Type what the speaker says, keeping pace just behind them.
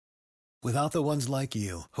Without the ones like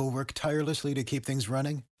you, who work tirelessly to keep things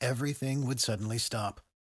running, everything would suddenly stop.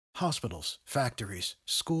 Hospitals, factories,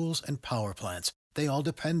 schools, and power plants, they all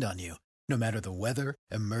depend on you. No matter the weather,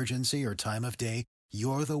 emergency, or time of day,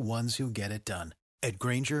 you're the ones who get it done. At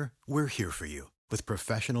Grainger, we're here for you with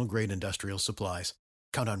professional-grade industrial supplies.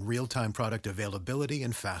 Count on real-time product availability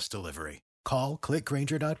and fast delivery. Call, click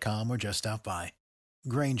Grainger.com, or just stop by.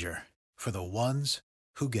 Grainger, for the ones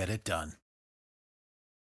who get it done.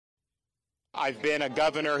 I've been a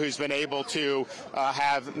governor who's been able to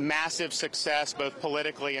have massive success both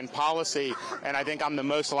politically and policy, and I think I'm the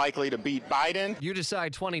most likely to beat Biden. You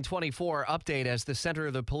Decide 2024 update as the center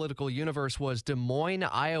of the political universe was Des Moines,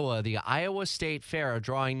 Iowa, the Iowa State Fair,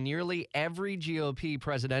 drawing nearly every GOP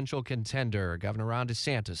presidential contender. Governor Ron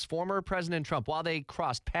DeSantis, former President Trump. While they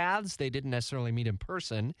crossed paths, they didn't necessarily meet in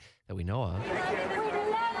person that we know of.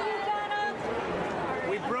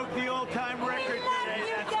 We broke the all-time record today.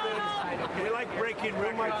 We like breaking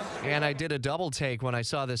records. And I did a double take when I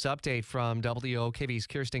saw this update from WOKV's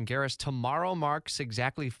Kirstin Garriss. Tomorrow marks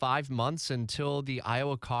exactly 5 months until the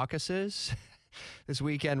Iowa caucuses. This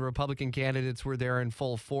weekend, Republican candidates were there in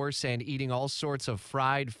full force and eating all sorts of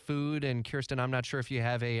fried food. And Kirstin, I'm not sure if you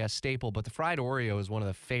have a staple, but the fried Oreo is one of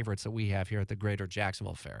the favorites that we have here at the Greater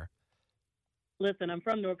Jacksonville Fair. Listen, I'm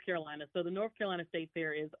from North Carolina, so the North Carolina State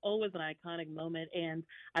Fair is always an iconic moment, and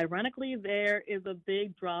ironically, there is a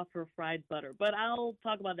big draw for fried butter. But I'll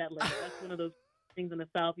talk about that later. That's one of those things in the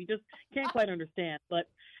South you just can't quite understand. But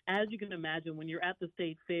as you can imagine, when you're at the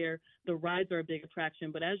State Fair, the rides are a big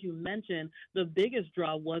attraction. But as you mentioned, the biggest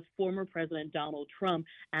draw was former President Donald Trump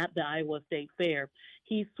at the Iowa State Fair.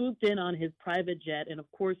 He swooped in on his private jet, and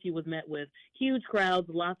of course he was met with huge crowds,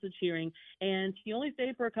 lots of cheering, and he only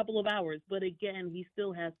stayed for a couple of hours. But again, he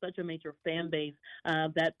still has such a major fan base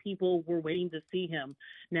that people were waiting to see him.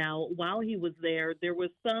 Now, while he was there, there was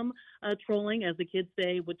some trolling, as the kids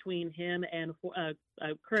say, between him and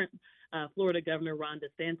current Florida Governor Ron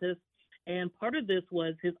DeSantis. And part of this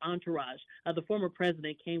was his entourage. The former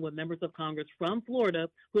president came with members of Congress from Florida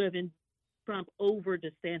who have been Trump over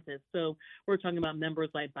DeSantis. So we're talking about members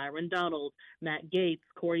like Byron Donalds, Matt Gaetz,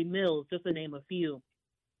 Corey Mills, just to name a few.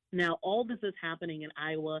 Now, all this is happening in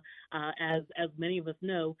Iowa. As many of us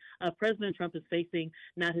know, President Trump is facing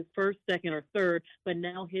not his first, second, or third, but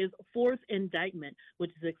now his fourth indictment,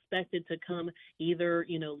 which is expected to come either,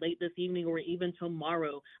 late this evening or even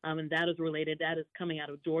tomorrow. And that is coming out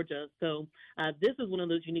of Georgia. So this is one of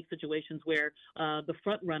those unique situations where the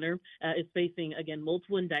front runner is facing, again,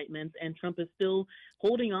 multiple indictments, and Trump is still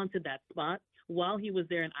holding on to that spot. While he was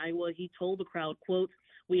there in Iowa, he told the crowd, quote,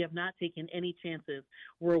 "We have not taken any chances.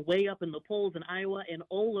 We're way up in the polls in Iowa and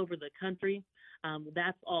all over the country.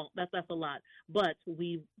 That's all. That's a lot. But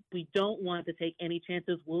we don't want to take any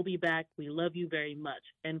chances. We'll be back. We love you very much."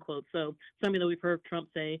 End quote. So something that we've heard Trump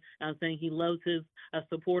say, saying he loves his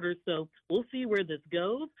supporters. So we'll see where this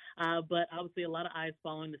goes. But obviously a lot of eyes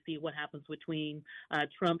following to see what happens between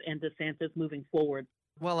Trump and DeSantis moving forward.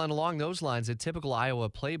 Well, and along those lines, a typical Iowa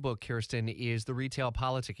playbook, Kirstin, is the retail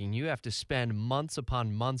politicking. You have to spend months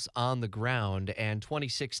upon months on the ground. And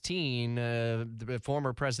 2016, the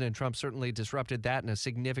former President Trump certainly disrupted that in a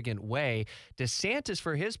significant way. DeSantis,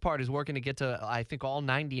 for his part, is working to get to, I think, all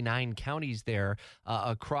 99 counties there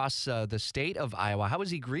across the state of Iowa. How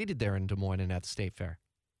was he greeted there in Des Moines and at the State Fair?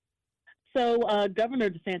 So Governor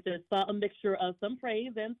DeSantis saw a mixture of some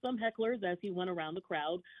praise and some hecklers as he went around the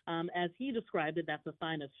crowd. As he described it, that's a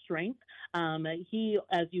sign of strength. He,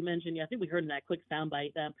 as you mentioned, I think we heard in that quick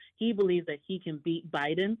soundbite, he believes that he can beat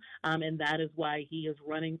Biden, and that is why he is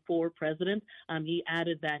running for president. He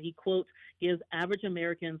added that he, quote, gives average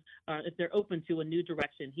Americans, if they're open to a new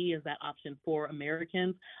direction, he is that option for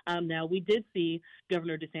Americans. Now, we did see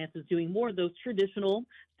Governor DeSantis doing more of those traditional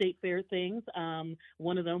state fair things.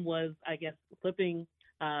 One of them was, I guess, flipping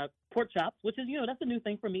pork chops, which is, that's a new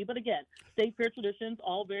thing for me. But again, state fair traditions,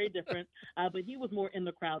 all very different. But he was more in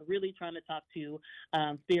the crowd, really trying to talk to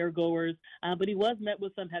fair goers. But he was met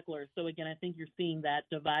with some hecklers. So again, I think you're seeing that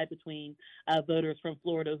divide between voters from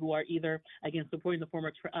Florida who are either, again, supporting the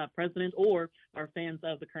former president or are fans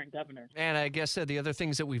of the current governor. And I guess the other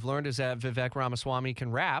things that we've learned is that Vivek Ramaswamy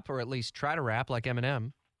can rap, or at least try to rap like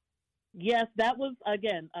Eminem. Yes, that was,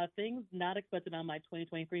 again, things not expected on my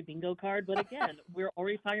 2023 bingo card. But again, we're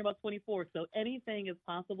already talking about 24, so anything is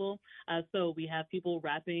possible. So we have people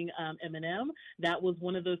rapping Eminem. That was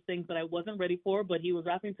one of those things that I wasn't ready for, but he was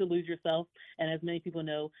rapping to Lose Yourself. And as many people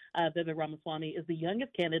know, Vivek Ramaswamy is the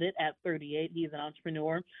youngest candidate at 38. He's an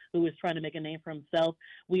entrepreneur who is trying to make a name for himself.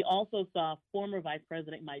 We also saw former Vice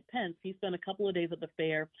President Mike Pence. He spent a couple of days at the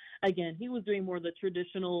fair. Again, he was doing more of the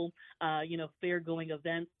traditional, fair-going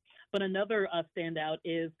events. But another standout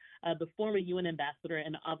is the former UN ambassador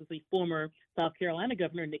and obviously former South Carolina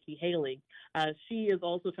Governor Nikki Haley. She is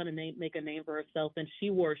also trying to make a name for herself, and she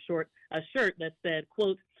wore a shirt that said,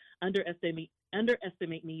 quote,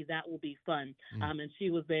 underestimate me, that will be fun. And she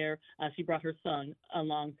was there. She brought her son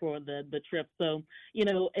along for the trip. So,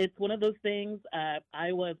 it's one of those things.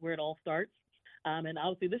 Iowa is where it all starts. And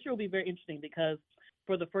obviously this year will be very interesting because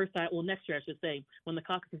for the first time, well, next year, I should say, when the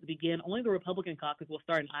caucuses begin, only the Republican caucus will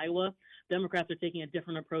start in Iowa. Democrats are taking a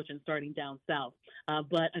different approach and starting down south.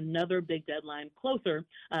 But another big deadline closer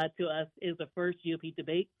to us is the first GOP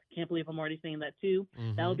debate. Can't believe I'm already saying that too.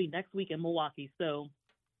 That will be next week in Milwaukee. So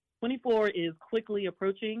 24 is quickly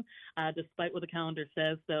approaching, despite what the calendar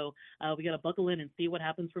says. So we got to buckle in and see what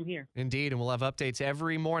happens from here. Indeed, and we'll have updates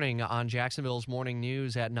every morning on Jacksonville's Morning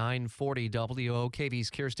News at 9:40.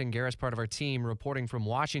 WOKV's Kirstin Garriss, part of our team, reporting from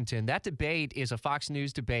Washington. That debate is a Fox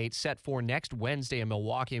News debate set for next Wednesday in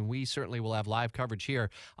Milwaukee, and we certainly will have live coverage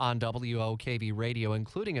here on WOKV Radio,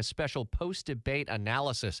 including a special post-debate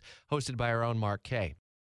analysis hosted by our own Mark Kay.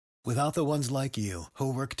 Without the ones like you,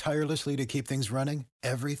 who work tirelessly to keep things running,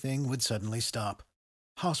 everything would suddenly stop.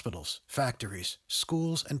 Hospitals, factories,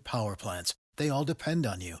 schools, and power plants, they all depend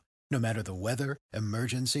on you. No matter the weather,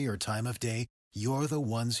 emergency, or time of day, you're the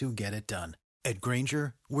ones who get it done. At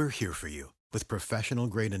Grainger, we're here for you with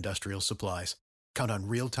professional-grade industrial supplies. Count on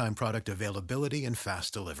real-time product availability and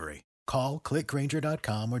fast delivery. Call, click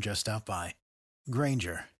Grainger.com, or just stop by.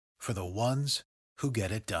 Grainger, for the ones who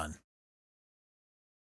get it done.